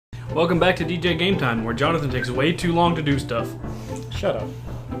Welcome back to DJGameTime, where Jonathan takes way too long to do stuff. Shut up.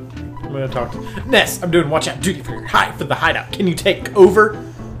 I'm gonna talk to Ness. I'm doing watch out duty for the hideout. Can you take over?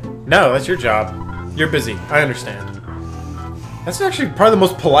 No, that's your job. You're busy. I understand. That's actually probably the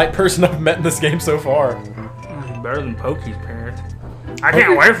most polite person I've met in this game so far. Better than Pokey's parent. I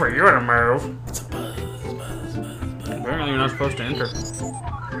can't wait for you to move. It's a buzz. Apparently you're not supposed to enter.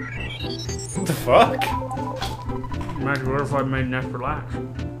 What the fuck? Imagine what if I made Ness relax.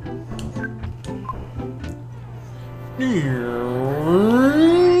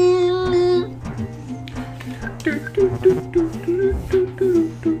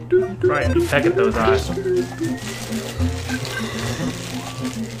 Right, peck at those eyes.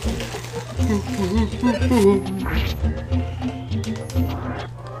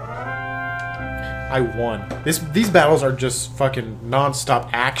 I won. These battles are just fucking non-stop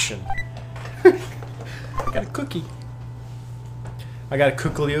action. I got a cookie. I got a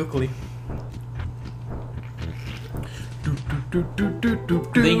cookly-ookly. I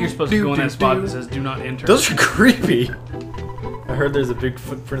think you're supposed to go in that spot that says "Do not enter." Those are creepy. I heard there's a big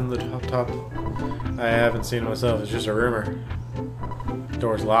footprint in the top. I haven't seen it myself. It's just a rumor.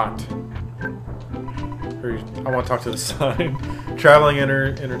 Door's locked. I want to talk to the sign. Traveling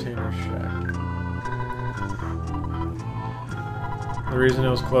entertainer shack. The reason it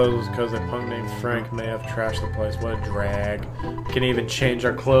was closed was because a punk named Frank may have trashed the place. What a drag. We can't even change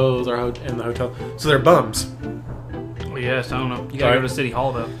our clothes in the hotel. So they're bums. Well, yes, I don't know. You gotta go to City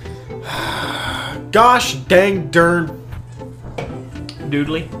Hall, though. Gosh dang darn.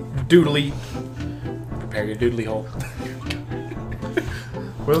 Doodly. Doodly. Prepare your doodly hole.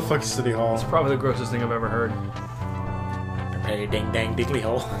 Where the fuck is City Hall? It's probably the grossest thing I've ever heard. Prepare your ding dang diggly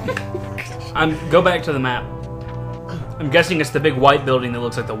hole. Go back to the map. I'm guessing it's the big white building that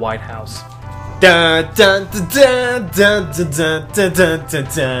looks like the White House. Da da da da da da da da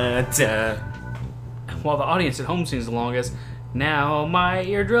da da. While the audience at home sings along as "Now my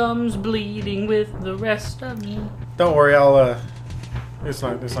eardrums bleeding with the rest of me." Don't worry, I'll it's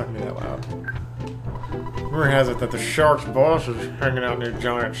not gonna be that loud. Rumor has it that the Shark's boss is hanging out near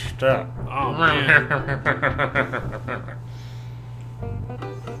Giant Step. Oh man.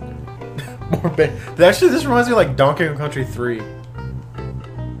 More big. Actually, this reminds me of like Donkey Kong Country 3.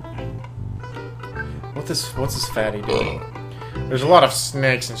 What's this fatty doing? There's a lot of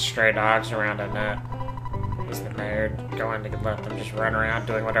snakes and stray dogs around at night. Is the mayor going to let them just run around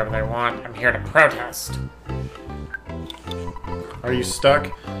doing whatever they want? I'm here to protest. Are you stuck?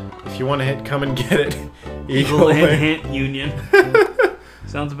 If you want to hit, come and get it. Eagle and Hint Union.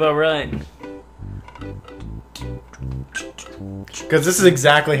 Sounds about right. Because this is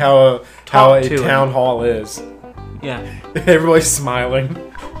exactly how a town hall is. Yeah. Everybody's smiling.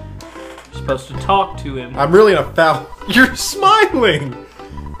 You're supposed to talk to him. I'm really in a foul. You're smiling!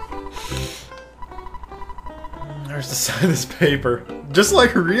 There's the side of this paper. Just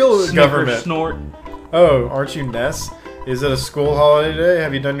like real government. Snort. Oh, aren't you Ness? Is it a school holiday today?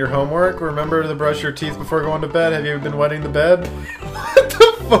 Have you done your homework? Remember to brush your teeth before going to bed? Have you been wetting the bed? What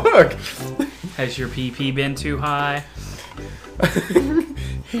the fuck? Has your PP been too high?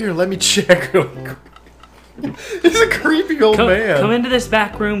 Here, let me check real quick. He's a creepy old man. Come into this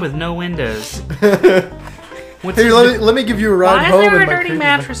back room with no windows. Here, let me give you a ride home. Why is there a dirty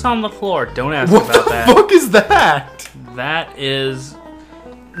mattress on the floor? Don't ask about that. What the fuck is that? That is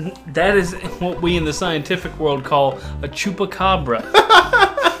what we in the scientific world call a chupacabra.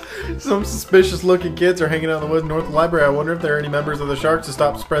 Some suspicious-looking kids are hanging out in the woods north of the library. I wonder if there are any members of the Sharks to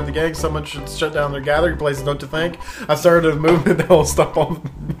stop spread the gang. Someone should shut down their gathering places, don't you think? I've started a movement that will stop all...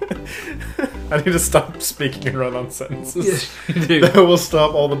 I need to stop speaking and run on sentences. Yes, you do. That will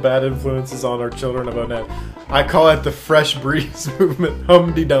stop all the bad influences on our children of Onet. I call it the Fresh Breeze Movement.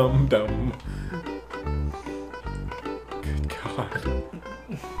 Hum-de-dum-dum. Good God.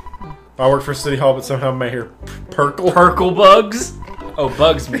 I work for City Hall, but somehow Mayor Perkle bugs? Oh,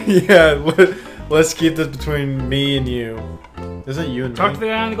 bugs me. Yeah, let's keep this between me and you. Isn't it you and me? Talk to the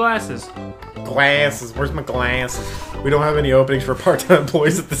guy in the glasses. Glasses. Where's my glasses? We don't have any openings for part-time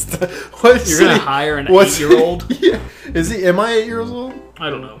employees at this time. What You're gonna hire an 8-year-old? Yeah. Is he? Am I 8 years old? I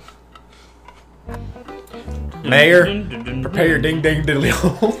don't know. Mayor, prepare your ding-ding diddly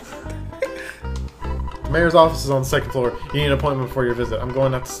hole. The mayor's office is on the 2nd floor. You need an appointment before your visit. I'm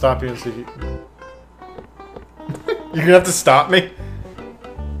going to have to stop you and see if you... You're gonna have to stop me?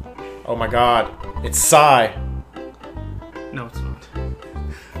 Oh my God. It's Psy. No, it's not.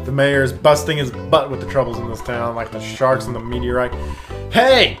 The mayor is busting his butt with the troubles in this town, like the Sharks and the meteorite.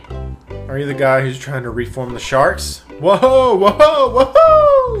 Hey! Are you the guy who's trying to reform the Sharks? Whoa, whoa,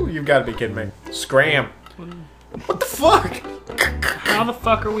 whoa! You've got to be kidding me. Scram. What the fuck? How the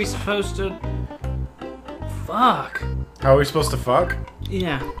fuck are we supposed to... Fuck. How are we supposed to fuck?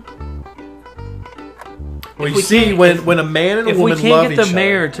 Yeah. Well, you see, when a man and a woman love each other... If we can't get the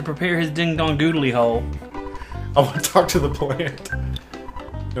mayor to prepare his ding-dong doodly hole... I want to talk to the plant.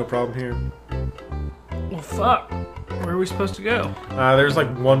 No problem here. Well, fuck. Where are we supposed to go? There's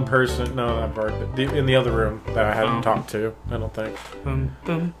like one person. No, I've already in the other room that I hadn't talked to. I don't think.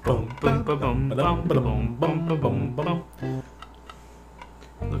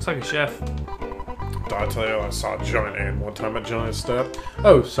 Looks like a chef. I tell you, I saw a giant ant one time at Giant Step.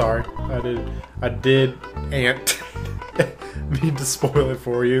 Oh, sorry, I did ant. Need to spoil it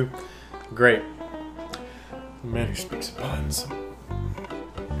for you. Great. Man who speaks in puns.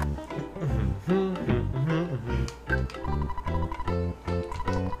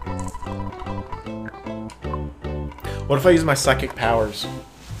 What if I use my psychic powers?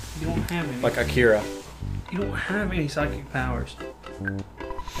 You don't have any. Like Akira. You don't have any psychic powers.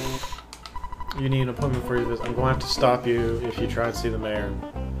 You need an appointment for your visit. I'm going to have to stop you if you try and see the mayor.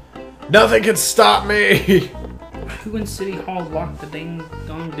 Nothing can stop me! Who in City Hall locked the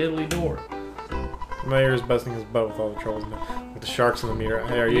ding-dong diddly door? The mayor is busting his butt with all the troubles with the sharks in the meter.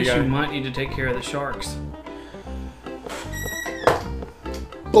 Hey, are you guys? You might need to take care of the sharks.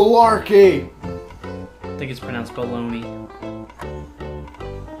 Balarkey! I think it's pronounced baloney.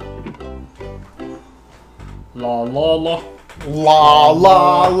 La la la. La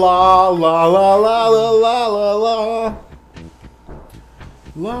la la la la la la la la.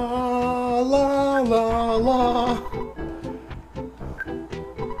 La la la la.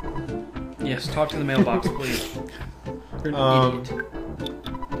 Yes, talk to the mailbox, please. You're an idiot.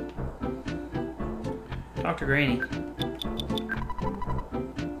 Talk to Granny.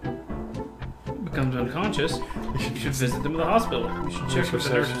 Becomes unconscious. You should visit them at the hospital. You should check with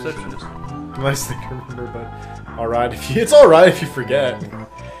the nurse receptionist. Nice thing to remember, but alright if you. It's alright if you forget.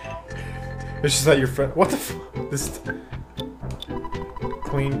 It's just that your friend. What the f? This.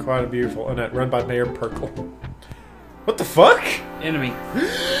 Clean, quiet, and beautiful. Annette, run by Mayor Perkle. What the fuck? Enemy.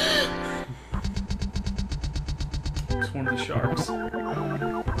 It's one of the sharks.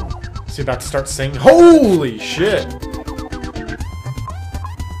 Is he about to start singing? Holy shit!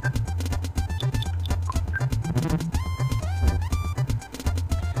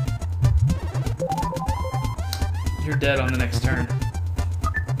 You're dead on the next turn.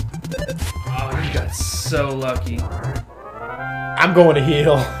 Oh, you got so lucky. I'm going to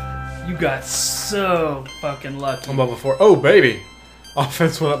heal. You got so fucking lucky. I'm level 4. Oh, baby!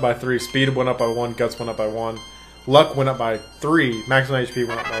 Offense went up by 3. Speed went up by 1. Guts went up by 1. Luck went up by 3. Maximum HP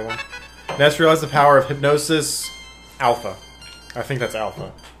went up by 1. Next, realize the power of hypnosis. Alpha. I think that's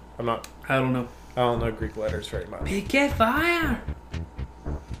alpha. I'm not. I don't know. I don't know Greek letters very much. Pick a fire!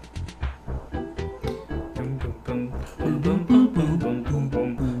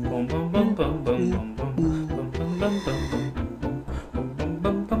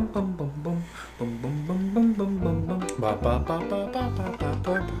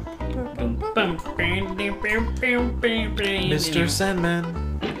 Mr.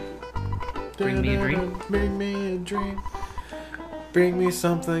 Sandman. Bring me a dream. Bring me a dream. Bring me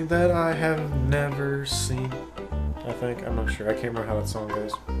something that I have never seen. I think. I'm not sure. I can't remember how that song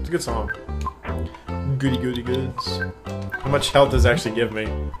goes. It's a good song. Goody goody goods. How much health does it actually give me?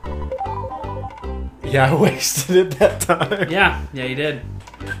 Yeah, I wasted it that time. Yeah, you did.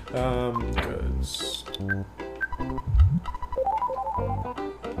 Goods.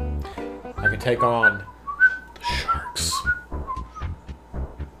 I can take on the sharks.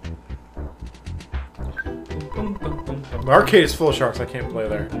 The arcade is full of sharks. I can't play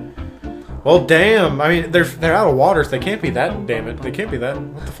there. Well, damn. I mean, they're out of water, so they can't be that. Damn it, they can't be that.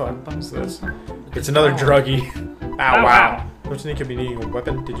 What the fuck is this? It's another druggie. Ow, wow. Don't you think you'd be needing a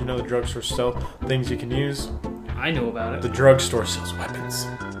weapon? Did you know the drugstore sells things you can use? I know about it. The drugstore sells weapons,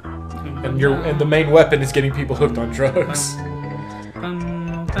 and the main weapon is getting people hooked on drugs.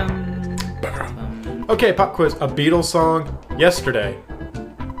 Okay, pop quiz. A Beatles song. Yesterday.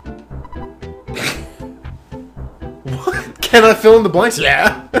 What? Can I fill in the blanks?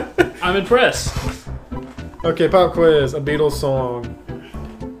 Yeah. I'm impressed. Okay, pop quiz. A Beatles song.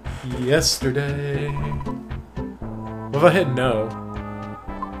 Yesterday. What if I hit no?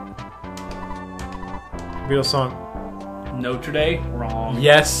 Beatles song. No today? Wrong.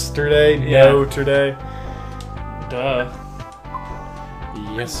 Yesterday. Yeah. No today. Duh.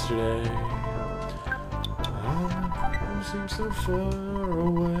 Yesterday. I seem so far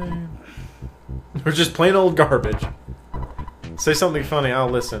away. We're just plain old garbage. Say something funny, I'll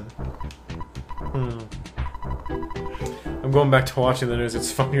listen. I'm going back to watching the news.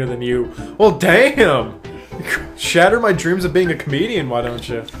 It's funnier than you. Well, damn! Shatter my dreams of being a comedian, why don't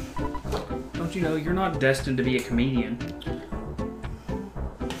you? Don't you know you're not destined to be a comedian?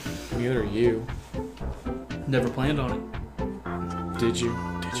 Neither are you. Never planned on it. Did you?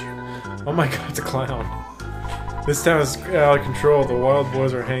 Did you? Oh my god, it's a clown. This town is out of control. The wild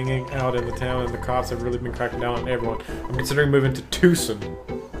boys are hanging out in the town and the cops have really been cracking down on everyone. I'm considering moving to Tucson,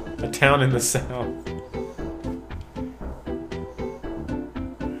 a town in the south.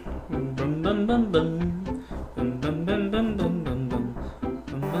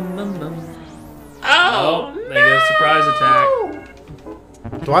 Oh, they get a surprise attack.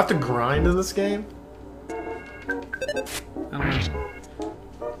 Do I have to grind in this game? I don't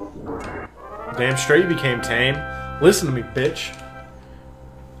know. Damn straight you became tame. Listen to me, bitch.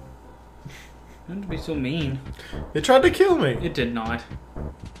 Don't be so mean. It tried to kill me. It did not.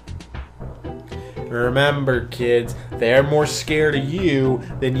 Remember, kids, they're more scared of you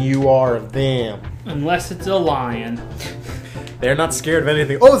than you are of them. Unless it's a lion. They're not scared of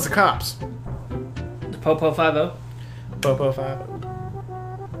anything. Oh, it's the cops. The Popo 5-0. Popo 5.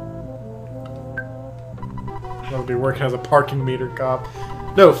 I'll be working as a parking meter cop.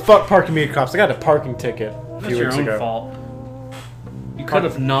 No, fuck parking meter cops. I got a parking ticket a That's few your weeks own ago. fault. You could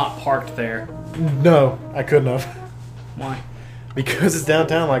have not parked there. No, I couldn't have. Why? Because it's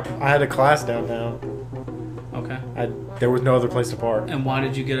downtown. Like, I had a class downtown. Okay. There was no other place to park. And why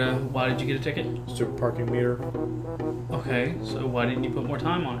did you get a ticket? Super parking meter. Okay, so why didn't you put more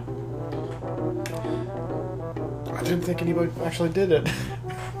time on it? I didn't think anybody actually did it.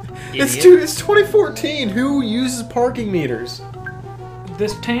 Idiot. It's 2014. Who uses parking meters?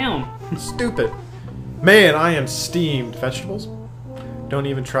 This town. Stupid. Man, I am steamed. Vegetables? Don't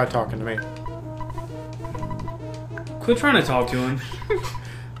even try talking to me. Quit trying to talk to him.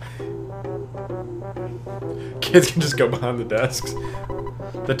 Kids can just go behind the desks.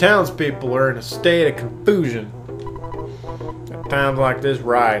 The townspeople are in a state of confusion. At times like this,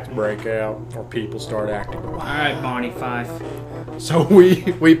 riots break out, or people start acting wild. Alright, Barney Fife. So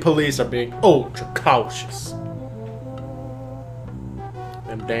we police are being ultra cautious.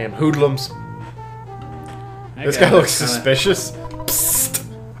 Them damn hoodlums. This guy looks suspicious. Psst.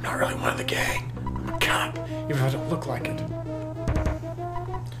 I'm not really one of the gang. I'm a cop, even if I don't look like it.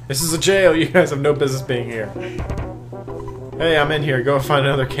 This is a jail. You guys have no business being here. Hey, I'm in here. Go find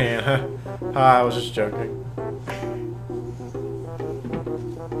another can, huh? I was just joking.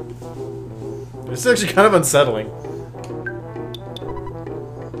 This is actually kind of unsettling.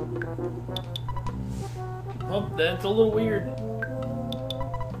 Well, that's a little weird.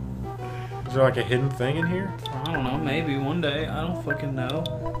 Is there like a hidden thing in here? I don't know, maybe one day. I don't fucking know.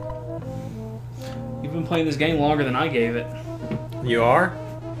 You've been playing this game longer than I gave it. You are?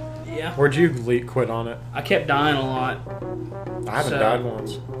 Yeah. Where'd you quit on it? I kept dying a lot. I haven't died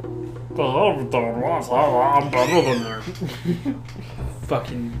once. I'm better than her.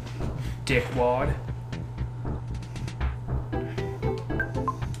 Fucking dickwad.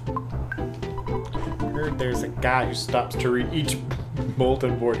 Heard there's a guy who stops to read each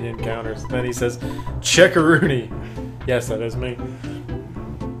bulletin board he encounters. Then he says, "Check-a-rooney." Yes, that is me.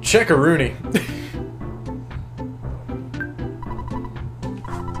 Check-a-rooney.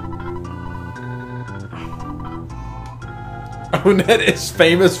 Onett is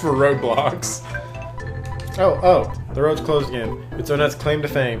famous for roadblocks. Oh, the road's closed again. It's Onett's claim to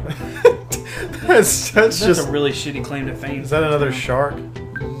fame. that's just a really shitty claim to fame. Is that another shark?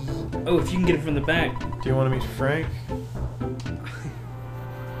 Oh, if you can get it from the back. Do you want to meet Frank?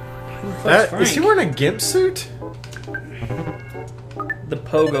 Who the fuck's Frank? Is he wearing a gimp suit? The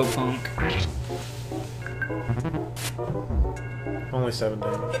Pogo Punk. Only 7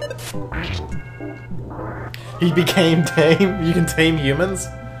 damage. He became tame? You can tame humans?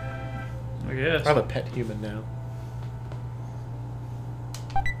 I guess. I have a pet human now.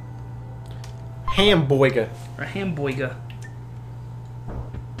 Hamboiga. Or Hamboiga.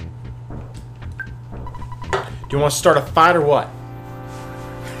 Do you want to start a fight or what?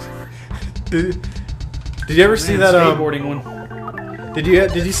 Did you ever see that skateboarding one? Did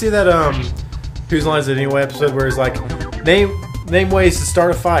you see that Whose Line Is It Anyway episode where it's like name ways to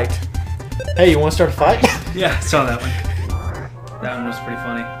start a fight. Hey, you want to start a fight? Yeah, I saw that one. That one was pretty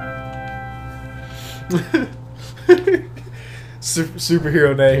funny.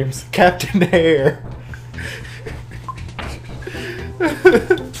 Superhero names. Captain Hair.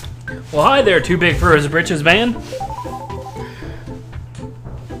 Well, hi there, too big for his britches, man.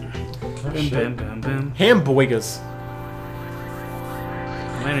 Bam, bam, bam. Hamboigas.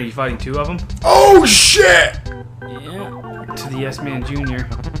 Man, are you fighting 2 of them? Oh shit! Yeah. To the Yes Man Jr.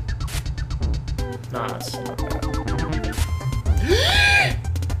 Nah, that's not bad.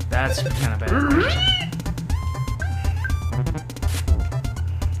 That's kind of bad.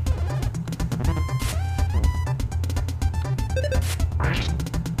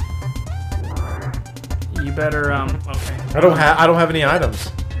 You better okay. I don't have any items.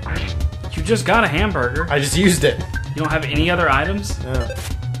 You just got a hamburger. I just used it. You don't have any other items? Yeah.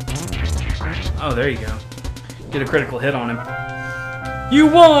 Oh, there you go. Get a critical hit on him. You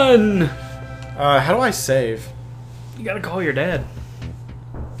won! How do I save? You gotta call your dad.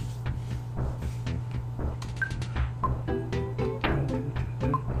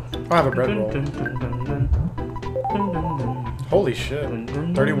 I have a bread roll. Holy shit.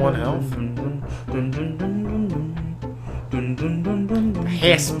 31 health.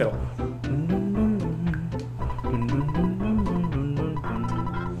 Hospital.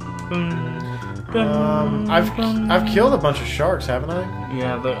 I've killed a bunch of sharks, haven't I?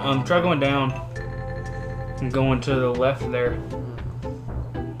 Yeah, try going down. And going to the left there.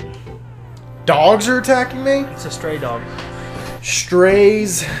 Dogs are attacking me? It's a stray dog.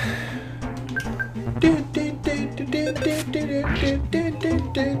 Strays.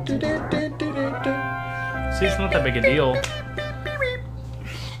 See, it's not that big a deal.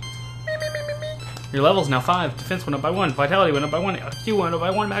 Your level's now 5. Defense went up by 1. Vitality went up by 1. Q went up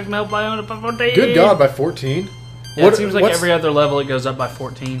by 1. Maximum health by 14. Good God, by 14? Yeah, it seems like every other level it goes up by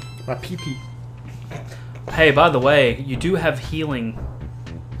 14. My PP. Hey, by the way, you do have healing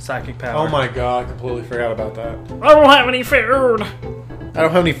psychic power. Oh my God, I completely forgot about that. I don't have any fared. I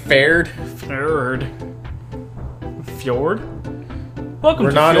don't have any fared. Fared. Fjord? Welcome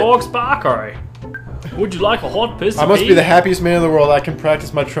We're to not Fjord's Bakery. Would you like a hot piece of I must beef? be the happiest man in the world. I can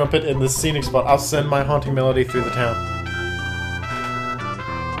practice my trumpet in this scenic spot. I'll send my haunting melody through the town.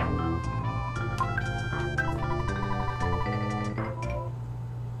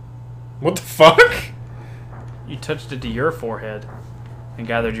 What the fuck? You touched it to your forehead and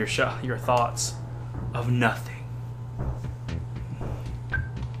gathered your thoughts of nothing.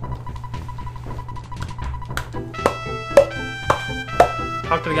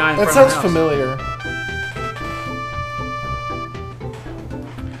 Talk to the guy in That front of sounds the house. familiar.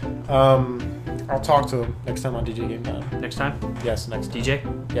 I'll talk to him next time on DJ Game Time. Next time? Yes, next time.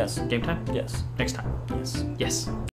 DJ? Yes. Game time? Yes. Next time. Yes. Yes.